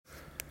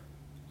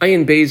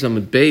Ayin Beis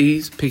Amud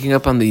Beis, picking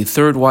up on the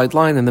third wide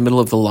line in the middle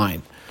of the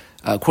line.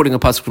 Quoting a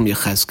pasuk from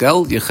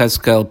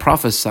Yechezkel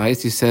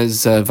prophesies, he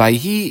says,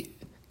 Vayhi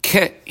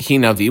ke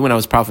hinavi, when I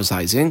was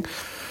prophesying,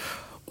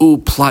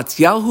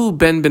 Platyahu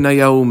ben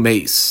Benayahu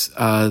meis,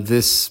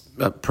 this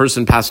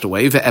person passed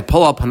away,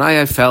 ve'epol al panai,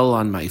 I fell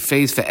on my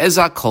face,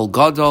 ve'ezak kol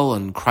gadol,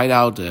 and cried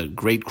out a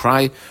great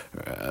cry,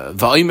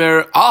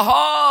 va'omer,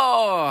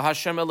 aha,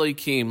 Hashem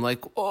Elokim,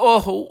 like,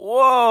 oh,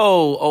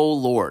 whoa, oh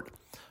Lord.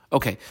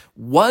 Okay,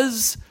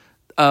 was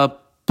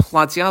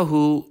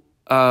Platyahu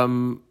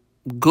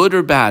good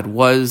or bad?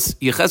 Was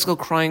Yechezkel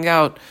crying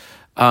out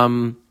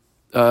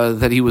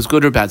that he was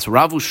good or bad? So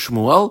Ravu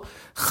Shmuel,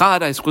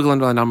 Chad, I squiggle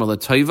under Amar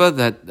LeToiva,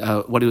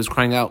 that what he was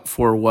crying out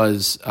for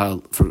was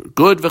for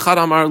good, V'chad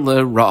Amar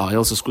LeRa, I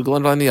also squiggle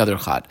underline the other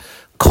Chad,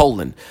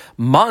 colon,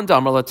 Mand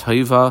Amar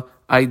LeToiva,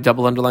 I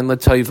double underline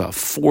LeToiva.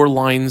 4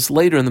 lines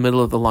later in the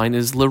middle of the line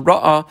is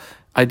LeRa,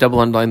 I double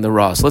underline the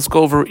Ra. So let's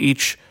go over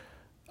each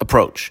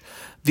approach.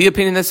 The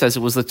opinion that says it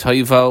was the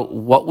Toiva,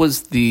 what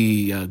was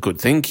the good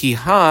thing? Ki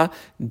ha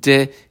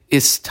de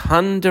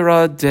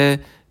istandera de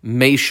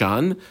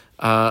Meishan.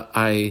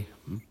 I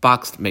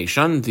boxed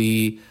Meishan.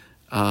 The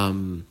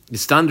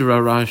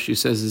istandera, Rashi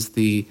says, is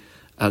the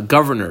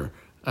governor,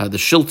 the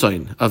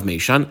shilton of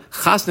Meishan.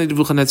 Chasne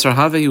Nebuchadnezzar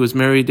Have, he was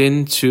married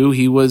into,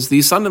 he was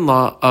the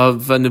son-in-law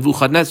of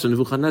Nebuchadnezzar.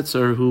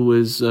 Nebuchadnezzar, who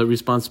was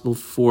responsible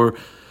for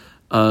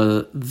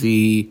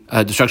the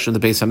destruction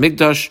of the Beis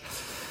HaMikdash.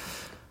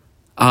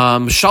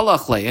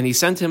 Shalach le, and he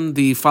sent him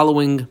the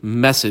following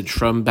message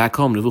from back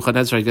home.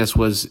 Nebuchadnezzar, I guess,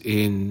 was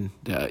in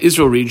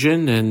Israel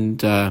region,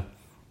 and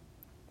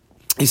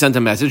he sent a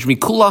message.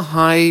 Mikula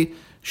hai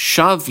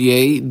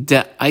shavye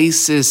de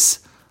Isis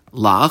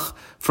lach,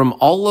 from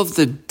all of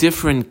the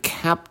different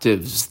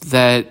captives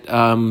that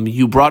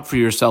you brought for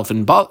yourself to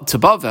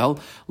Bavel,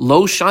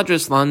 lo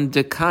shadris lan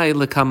dekai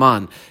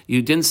lekaman.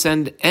 You didn't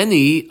send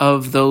any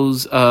of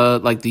those,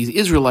 like these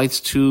Israelites,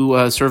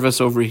 to serve us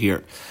over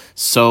here.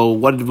 So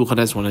what did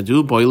Nebuchadnezzar want to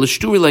do? Boy,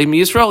 l'shturile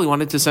mi Yisrael. He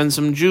wanted to send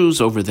some Jews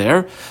over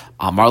there.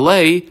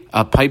 Amarle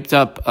piped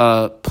up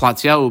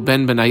Platyahu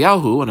ben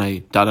Benayahu, and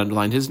I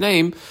underlined his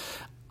name.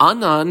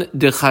 Anan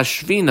de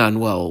Chashvinan.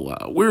 Well,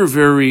 we're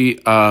very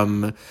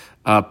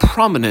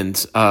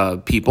prominent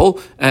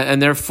people,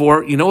 and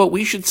therefore, you know what?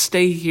 We should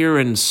stay here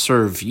and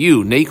serve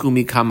you.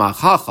 Nekumi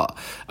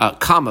kamachacha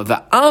kama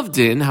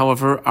va'avdin.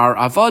 However, our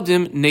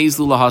avadim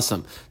nezlu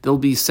lahasam. They'll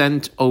be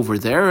sent over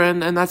there,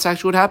 and that's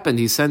actually what happened.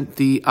 He sent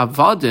the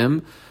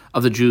avadim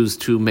of the Jews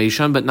to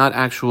Meishan, but not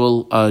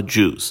actual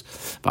Jews.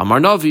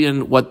 V'amar Navi,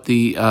 and what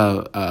the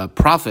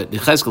prophet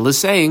Yechezkel is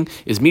saying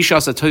is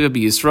Mishas Atoya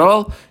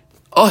b'Yisrael.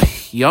 Oh,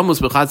 Yamus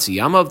B'chatzi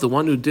Yamav, the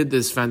one who did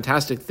this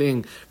fantastic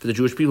thing for the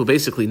Jewish people,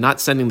 basically not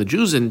sending the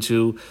Jews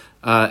into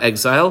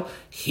exile,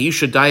 he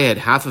should die at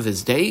half of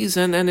his days,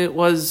 and it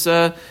was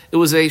a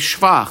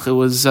shvach, it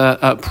was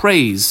a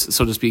praise,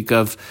 so to speak,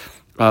 of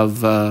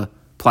Platyahu.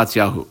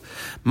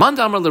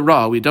 Mandamar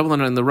l'ra, we double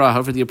under in the ra.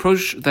 However, the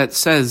approach that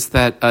says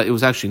that it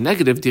was actually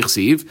negative,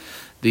 dichsiv,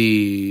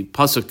 the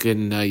pasuk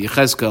in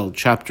Yechezkel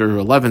chapter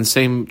 11,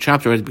 same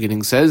chapter at the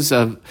beginning, says,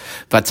 "Vatave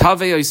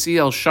oisi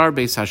el shar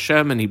beis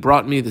Hashem," and he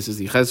brought me. This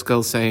is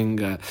Yechezkel saying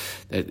that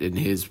in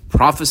his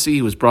prophecy,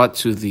 he was brought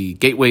to the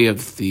gateway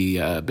of the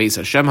Beis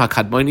Hashem,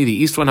 Hakadmoni, the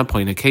east one,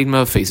 Hapoina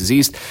Kedma, faces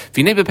east.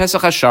 V'nei bepesach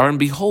hashar, and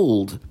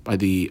behold, by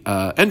the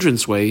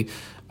entranceway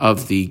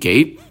of the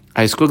gate,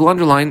 I squiggle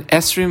underline,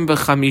 Esrim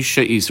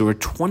v'chamisha is. There were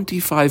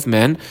 25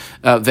 men.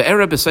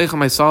 Ve'era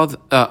b'seichem, I saw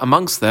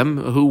amongst them,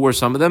 who were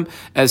some of them,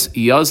 as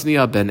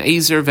Yaznia ben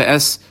Ezer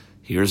ve'es,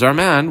 here's our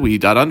man, we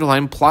dot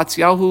underline,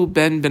 Platyahu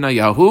ben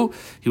Benayahu,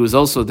 he was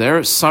also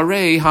there,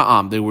 Sarei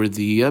ha'am, they were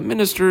the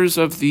ministers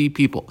of the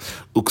people.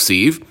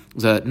 Uksiv,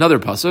 another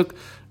pasuk,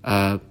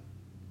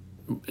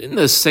 in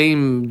the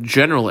same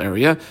general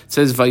area, it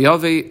says,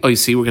 Vayave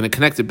oisi, we're going to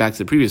connect it back to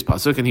the previous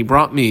pasuk, and he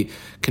brought me,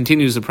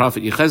 continues the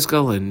prophet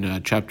Yechezkel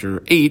in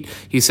chapter 8,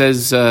 he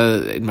says,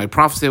 in my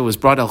prophecy, I was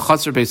brought al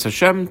chatzar beis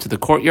Hashem, to the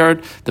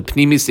courtyard, the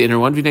pnimis, the inner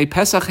one, v'nei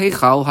pesach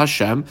heichal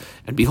Hashem,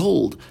 and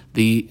behold,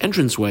 the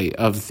entranceway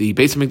of the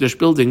Beis HaMikdash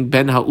building,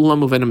 ben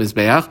ha'ulam uven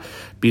ha'mizbeach,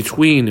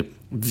 between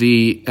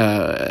the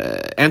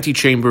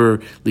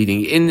antechamber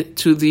leading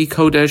into the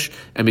Kodesh,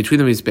 and between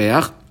the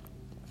Mizbeach,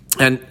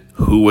 and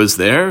who was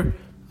there?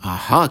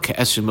 Aha,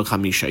 Ke'esrim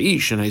Chamisha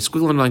and I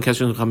squiggle underline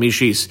Ke'esrim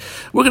Chamishis.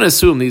 We're going to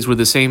assume these were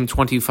the same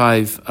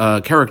 25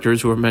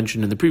 characters who were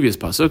mentioned in the previous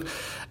pasuk,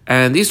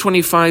 and these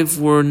 25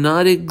 were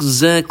not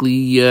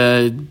exactly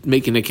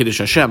making a Kiddush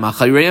Hashem.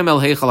 Achayreim el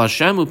Heichal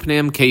Hashem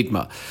upneim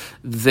Kedma.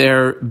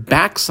 Their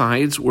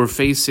backsides were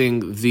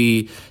facing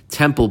the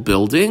temple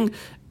building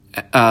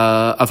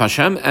of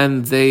Hashem,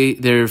 and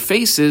their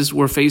faces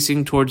were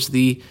facing towards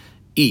the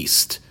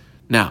east.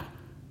 Now,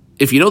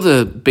 if you know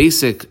the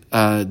basic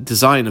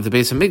design of the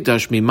Beis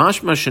HaMikdash,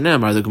 mimash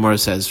mashanem, the Gemara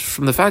says,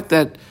 from the fact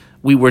that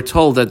we were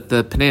told that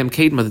the Pneim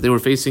Kedma, that they were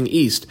facing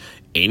east,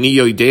 Eini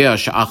yoidea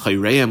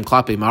sha'achayreim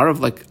klape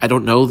marav, like, I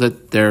don't know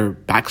that their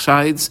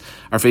backsides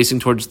are facing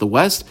towards the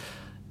west,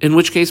 in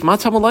which case,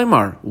 matam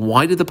alaymar,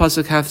 why did the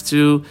pasuk have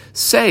to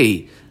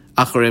say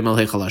acharei el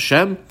heichal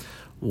Hashem.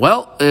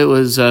 Well, it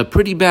was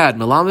pretty bad.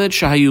 Melamed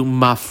shahayu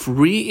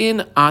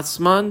mafri'in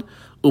atzman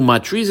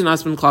umatrizin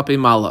atzman klape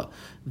mala.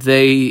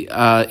 They,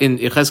 in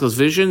Yechezkel's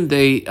vision,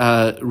 they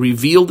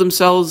revealed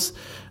themselves,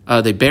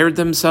 they bared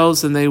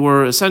themselves, and they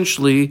were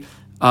essentially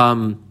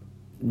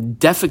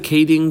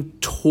defecating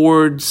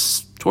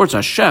towards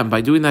Hashem.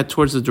 By doing that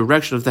towards the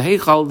direction of the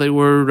Heichal, they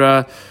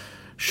were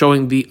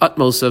showing the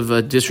utmost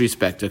of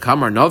disrespect.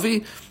 Kamar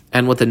Navi,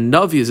 and what the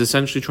Navi is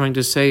essentially trying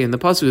to say in the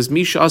pasuk is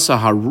Misha asa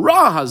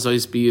hara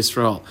hazois bi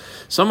Yisrael.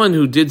 Someone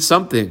who did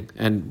something,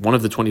 and one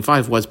of the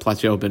 25 was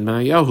Platyahu ben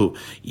Benayahu.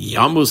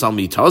 Yamus al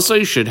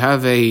mitasai should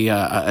have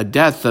a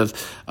death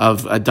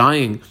of a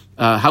dying.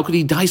 How could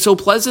he die so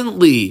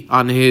pleasantly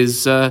on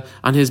his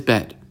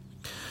bed?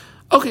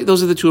 Okay,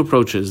 those are the two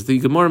approaches. The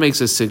Gemara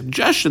makes a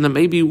suggestion that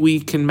maybe we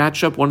can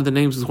match up one of the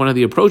names with one of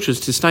the approaches.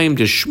 Tistayim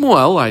de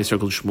Shmuel, I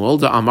circled Shmuel,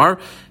 de Amar,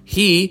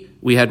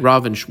 we had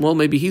Rav and Shmuel,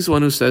 maybe he's the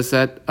one who says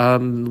that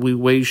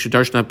way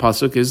Shadarshna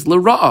Pasuk is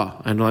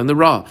L'Ra'ah, and the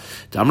Ra.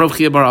 De Amar of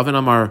Chia bar Rav and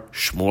Amar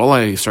Shmuel,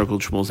 I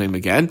circled Shmuel's name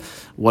again.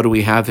 What do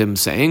we have him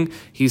saying?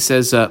 He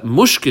says,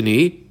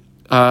 Mushkini,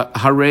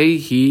 Hare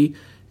hi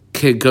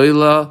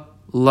kegoila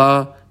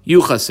la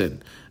yuchasin.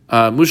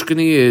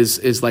 Mushkini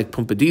is like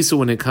Pumbedisa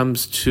when it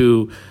comes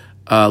to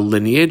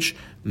lineage.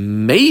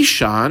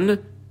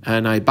 Meishan,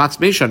 and I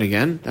boxed Meishan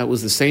again, that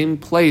was the same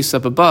place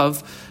up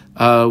above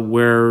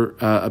where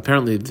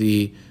apparently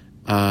the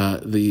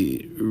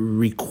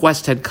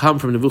request had come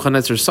from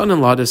Nebuchadnezzar's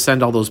son-in-law to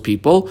send all those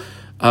people.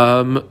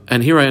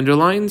 And here I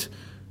underlined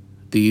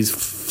these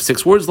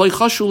 6 words, Loi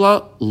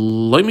chashula,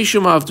 loi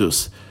mishum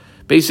avdus.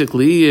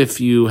 Basically, if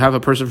you have a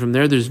person from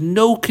there, there's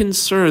no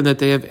concern that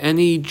they have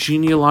any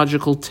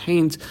genealogical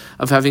taint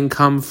of having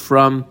come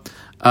from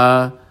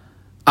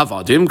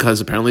Avadim, because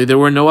apparently there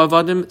were no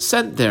Avadim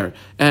sent there.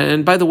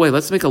 And by the way,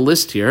 let's make a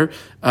list here.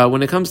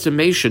 When it comes to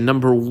Mesha,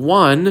 number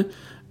 1, you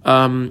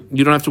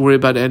don't have to worry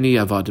about any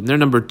Avadim there.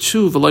 Number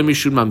 2, V'loi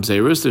mishum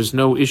mamzerus, there's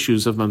no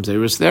issues of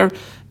mamzerus there.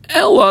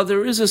 Ella,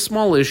 there is a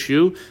small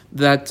issue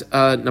that,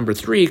 number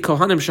 3,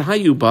 Kohanim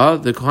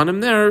Shahayuba, the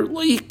Kohanim there,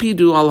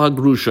 Laikpidu al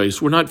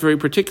Hagrushais, were not very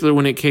particular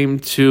when it came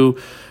to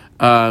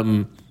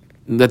that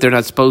they're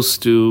not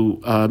supposed to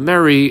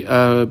marry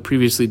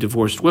previously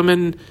divorced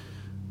women.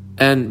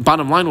 And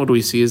bottom line, what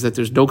we see is that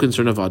there's no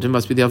concern of Avadim.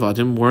 Must be the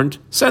Avadim weren't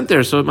sent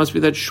there. So it must be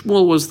that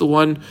Shmuel was the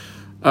one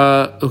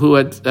who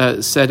had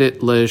said it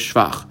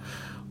le'shvach.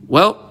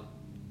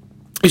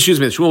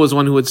 Shmuel was the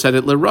one who had said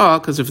it l'ra,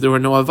 because if there were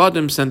no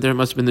Avadim sent there, it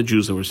must have been the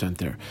Jews that were sent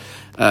there.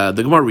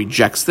 The Gemara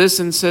rejects this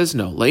and says,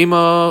 no, I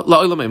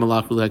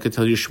could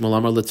tell you Shmuel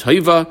Amar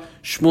l'taiva,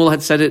 Shmuel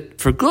had said it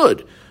for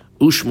good.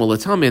 Ushmuel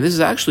l'tami, and this is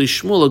actually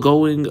Shmuel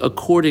going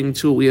according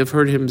to what we have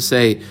heard him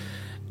say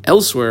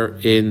elsewhere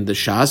in the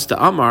Shas,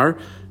 the Amar.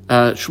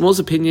 Shmuel's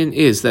opinion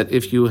is that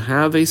if you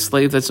have a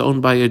slave that's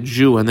owned by a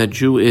Jew, and that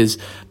Jew is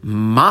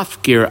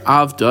mafkir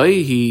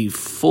avdai, he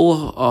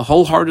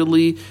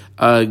wholeheartedly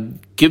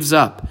gives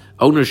up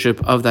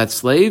ownership of that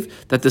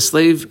slave, that the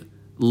slave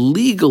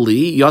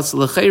legally, Yatz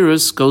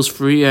Lecheirus, goes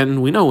free,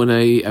 and we know when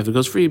a Eved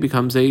goes free, he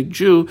becomes a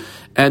Jew.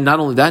 And not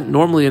only that,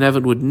 normally an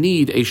Eved would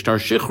need a Shtar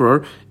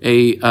Shichror,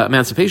 a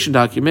emancipation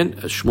document.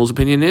 Shmuel's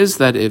opinion is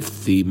that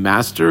if the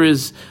master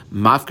is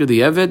Mafka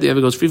the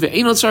Eved goes free,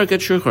 Ve'enot Tzar get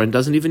Shichror, and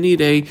doesn't even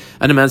need an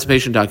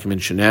emancipation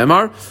document.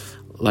 Shenemar,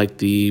 like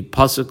the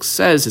pasuk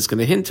says, it's going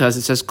to hint to us,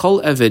 it says, Kol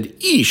Eved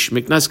Ish,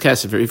 Miknas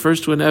Kesef. It refers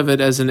to an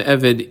Eved as an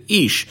Eved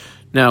Ish.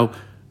 Now,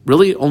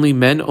 really, only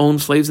men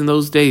owned slaves in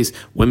those days.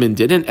 Women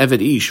didn't.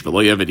 Eved Ish,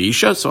 v'lo Eved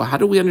Isha. So how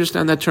do we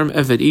understand that term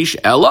Eved Ish?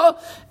 Ella,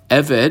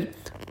 Eved,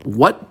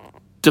 what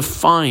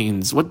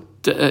defines, what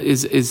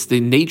is the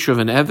nature of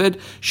an Eved?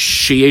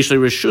 Sheyesh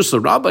le'reshus, the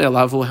rabbi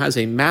alav, who has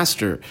a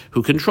master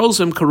who controls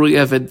him, karui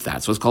Eved,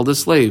 that's what's called a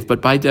slave.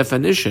 But by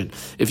definition,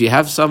 if you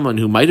have someone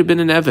who might have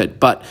been an Eved,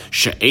 but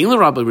she'ein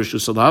l'rabbi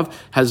reshus alav,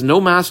 has no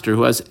master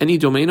who has any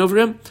domain over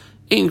him,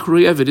 ein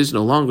karui Eved, is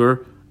no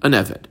longer an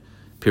Eved.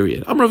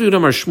 Period. Amar Rav Yehuda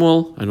Amar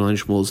Shmuel, I know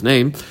Shmuel's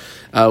name.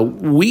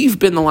 We've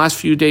been the last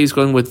few days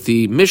going with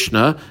the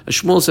Mishnah.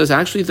 Shmuel says,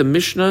 actually, the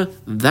Mishnah,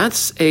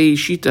 that's a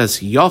Shitas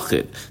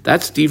Yochid.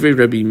 That's Divrei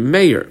Rabbi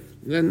Meir.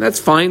 And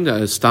that's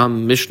fine.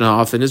 Stam Mishnah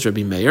often is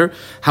Rabbi Meir.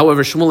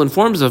 However, Shmuel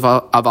informs of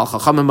Aval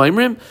Chachamim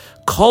Maimrim,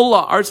 Kol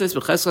ha'artzes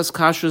b'cheskas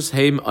kashus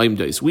heim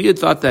aimdos. We had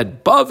thought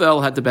that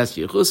Bavel had the best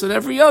yichus and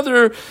every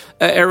other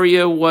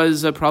area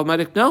was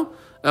problematic. No.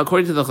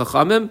 According to the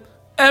Chachamim,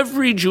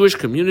 every Jewish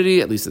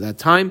community, at least at that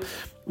time,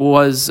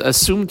 was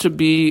assumed to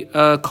be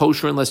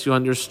kosher unless you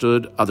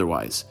understood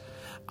otherwise.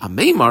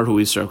 Ameimar, who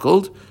he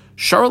circled,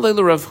 Sharalei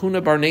Rav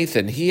Huna bar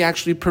Nathan, he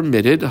actually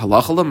permitted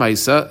halacha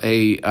lemaisa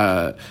a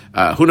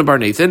Huna bar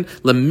Nathan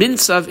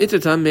leminsav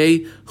itata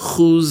me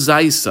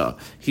chuzaisa.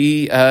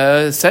 He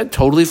said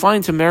totally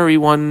fine to marry a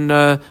woman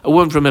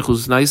from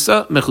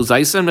Mechuzaisa,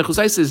 and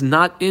Mechuzaisa is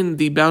not in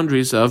the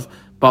boundaries of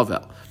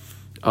Bavel.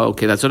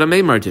 Okay, that's what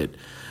Ameimar did.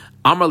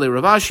 Amar le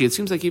Ravashi, it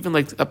seems like even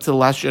like up to the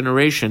last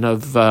generation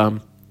of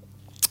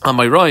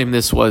Amayroim,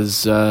 this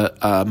was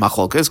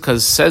machlokes,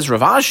 because says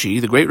Ravashi,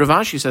 the great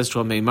Ravashi says to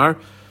Ameimar,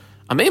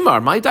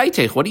 Amemar, my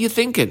daitech, what are you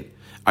thinking?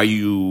 Are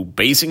you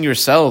basing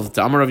yourself?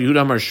 Damar of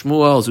Yehuda Amar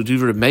Shmuel,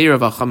 Zudiv Meir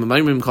of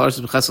Achamimim Kalaris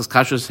B'Cheskas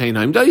Kashrus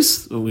Heinaim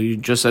Dais. We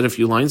just said a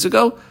few lines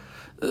ago.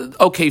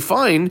 Okay,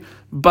 fine,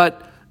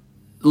 but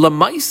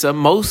Lamaisa,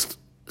 most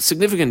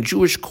significant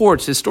Jewish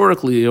courts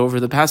historically over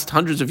the past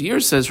hundreds of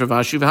years, says Rav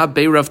Ashi,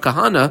 Beirav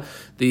Kahana,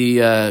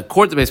 the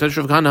court, the Beis Medrash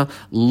of Kahana,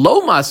 Lo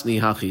Masni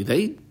Hachi.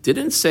 They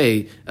didn't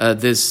say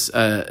this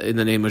in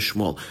the name of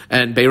Shmuel.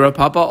 And Beirav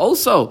Papa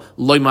also,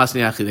 Lo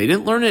Masni Hachi. They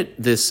didn't learn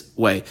it this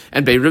way.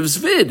 And Beirav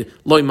Zvid,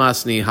 Lo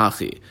Masni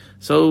Hachi.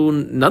 So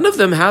none of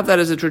them have that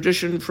as a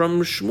tradition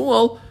from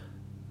Shmuel.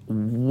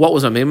 What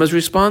was Amema's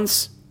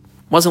response?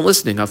 Wasn't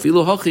listening.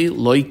 Afilu hochi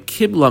loy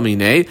kibla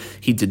mine.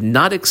 He did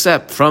not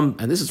accept from,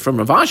 and this is from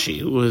Rav Ashi,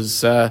 who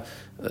was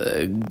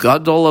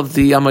gadol of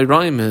the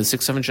Amoraim,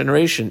 6th, 7th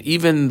generation.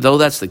 Even though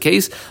that's the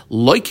case,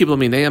 loy kibla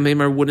mine,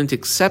 Ameimar wouldn't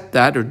accept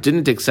that, or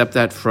didn't accept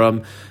that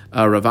from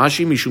Rav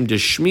Ashi, mishum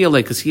deshmiele,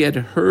 because he had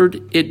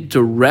heard it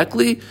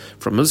directly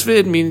from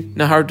Azvid, min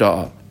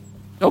naharda.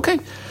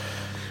 Okay.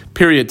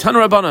 Period. Tan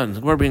Rabbanan.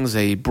 The Gemara brings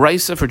a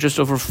brisa for just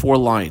over 4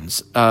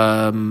 lines.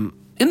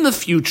 In the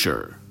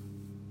future,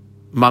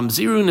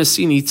 Mamziru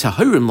Nasini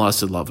Tahirim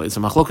Lasid Lava. It's a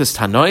machlokas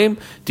Tanoim,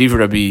 Div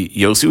Rabbi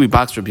Yossi. We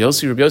boxed Rabbi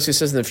Yossi. Rabbi Yossi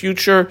says in the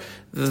future,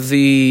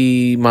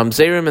 the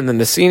Mamzerim and the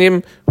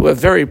Nasinim, who have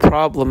very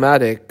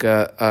problematic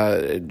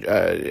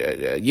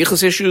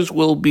yichus issues,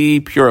 will be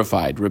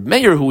purified. Reb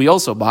Meir, who we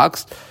also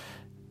boxed,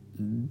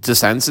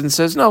 dissents and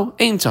says, no,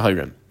 Ein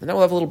Tahirim. And now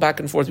we'll have a little back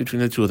and forth between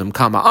the two of them.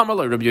 Kama Amar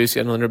like Rabbi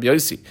Yossi and Rabbi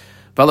Yossi.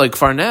 But like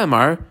Kfar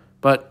Amar,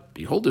 but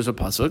behold, there's a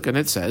pasuk, and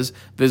it says,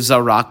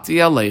 "V'zarakti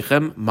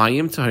aleichem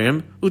mayim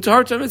tahirim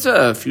utahartem." It's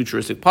a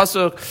futuristic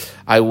pasuk.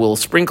 I will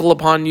sprinkle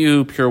upon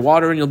you pure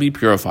water, and you'll be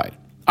purified.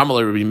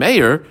 Amalei Rabbi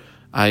Meir.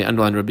 I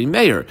underline Rabbi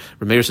Meir.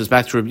 Rabbi Meir says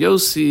back to Rabbi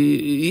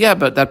Yossi, yeah,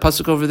 but that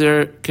pasuk over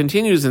there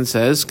continues and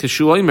says,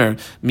 "Keshu oimer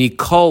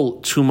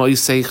mikol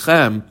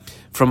tumoiseichem."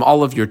 From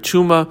all of your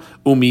tuma,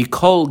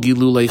 umikol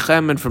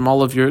giluleichem, and from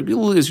all of your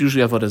gilul is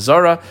usually avodah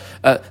zara.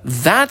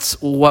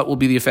 That's what will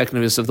be the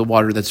effectiveness of the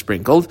water that's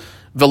sprinkled.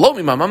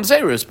 Velomi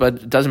mamzerus, but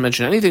it doesn't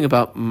mention anything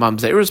about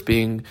mamzerus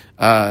being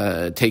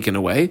taken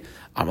away.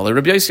 Amalei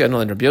Rabbi Yossi, and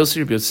Rabbi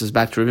Yossi says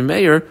back to Rabbi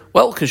Meir.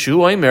 Well, kashu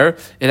oimer,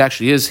 it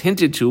actually is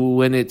hinted to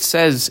when it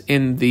says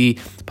in the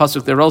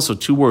pasuk there also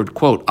 2-word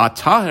quote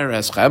ataher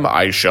eschem,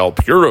 I shall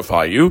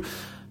purify you.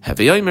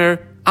 Hevi oimer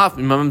af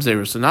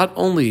mamzerus. So not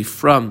only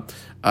from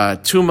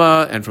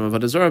Tuma and from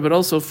Avodah Zarah, but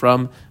also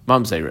from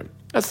Mamzerim.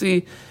 That's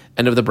the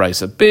end of the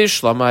brisa. Bish,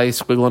 Lamai,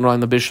 squiggle and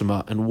line the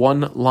Bishma. And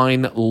 1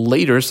 line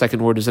later,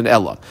 second word is an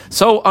Ella.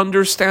 So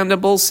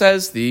understandable,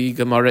 says the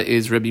Gemara,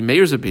 is Rabbi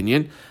Meir's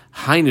opinion.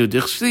 Hainu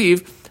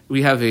dichsiv.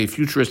 We have a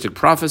futuristic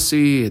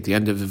prophecy at the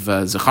end of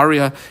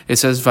Zechariah. It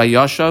says,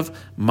 Vayashav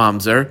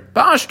Mamzer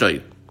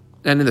Ba'ashtod.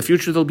 And in the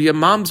future, there'll be a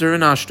Mamzer in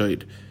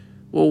Ashtod.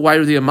 Well, why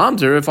are the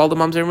mamzer if all the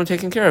mamzer were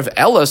taken care of?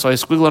 Ella, so I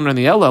squiggle under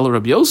the Ella,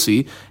 Rabbi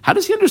Yossi. How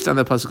does he understand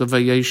that pasuk of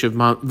Vayashav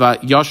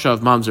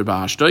Mamzer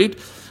Ba'ashtod?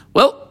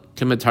 Well,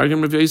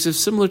 Kematargim Rabbi Yosef,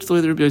 similar to the way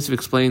that Rabbi Yosef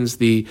explains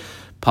the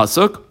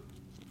pasuk,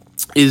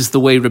 is the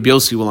way Rabbi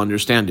Yossi will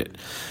understand it.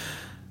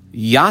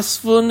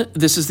 Yasfun,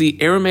 this is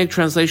the Aramaic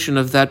translation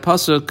of that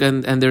pasuk,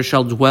 and there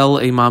shall dwell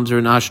a mamzer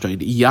in Ashdod.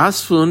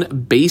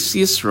 Yasfun, Beis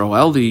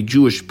Yisrael, the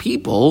Jewish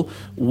people,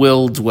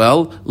 will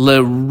dwell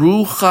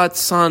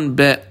leruchatzan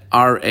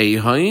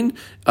be'arehain,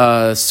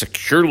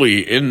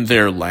 securely in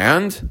their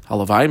land.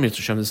 Halavai,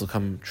 Mr. Shem, this will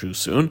come true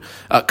soon.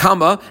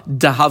 Kama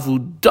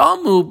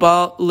dahavudamu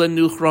ba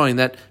lenuchroin,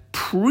 that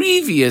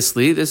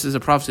previously, this is a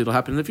prophecy, it'll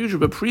happen in the future,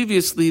 but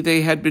previously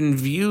they had been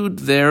viewed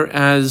there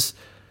as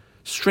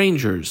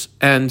strangers.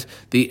 And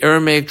the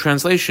Aramaic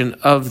translation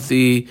of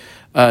the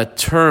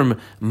term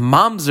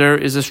mamzer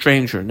is a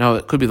stranger. Now,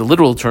 it could be the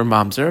literal term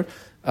mamzer.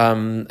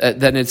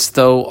 Then it's,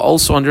 though,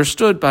 also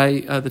understood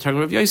by the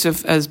Targum of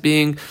Yosef as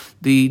being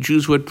the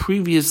Jews who had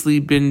previously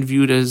been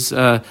viewed as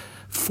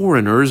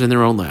foreigners in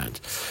their own land.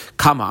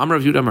 Kama Amar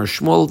Yehuda Amar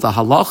Shmuel, the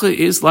halacha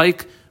is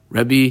like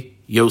Rabbi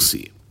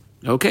Yossi.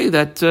 Okay,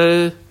 that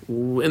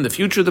in the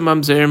future the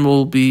mamzerim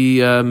will be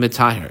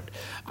mitahired.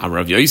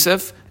 Rav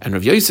Yosef, and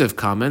Rav Yosef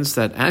comments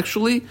that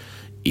actually,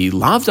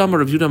 Ilav Damar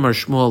Rav Yehuda Amar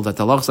Shmuel, that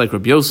the halachas like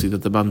Rabbi Yossi,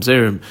 that the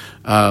mamzerim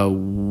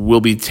will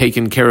be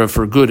taken care of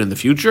for good in the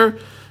future.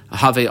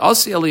 Have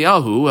Asi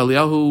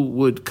Eliyahu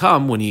would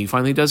come when he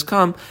finally does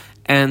come,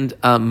 and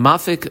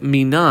Mafik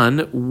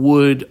Minan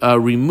would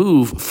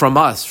remove from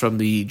us, from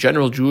the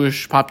general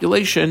Jewish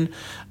population,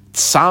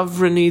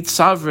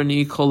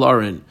 Tsavrani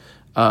Kolarin,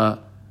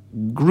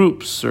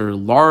 groups or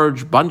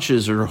large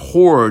bunches or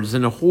hordes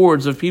and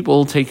hordes of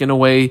people taken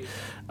away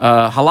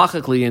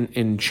halachically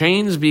in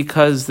chains,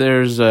 because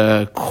there's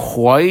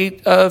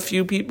quite a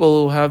few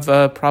people who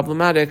have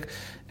problematic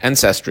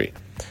ancestry.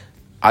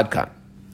 Adkan.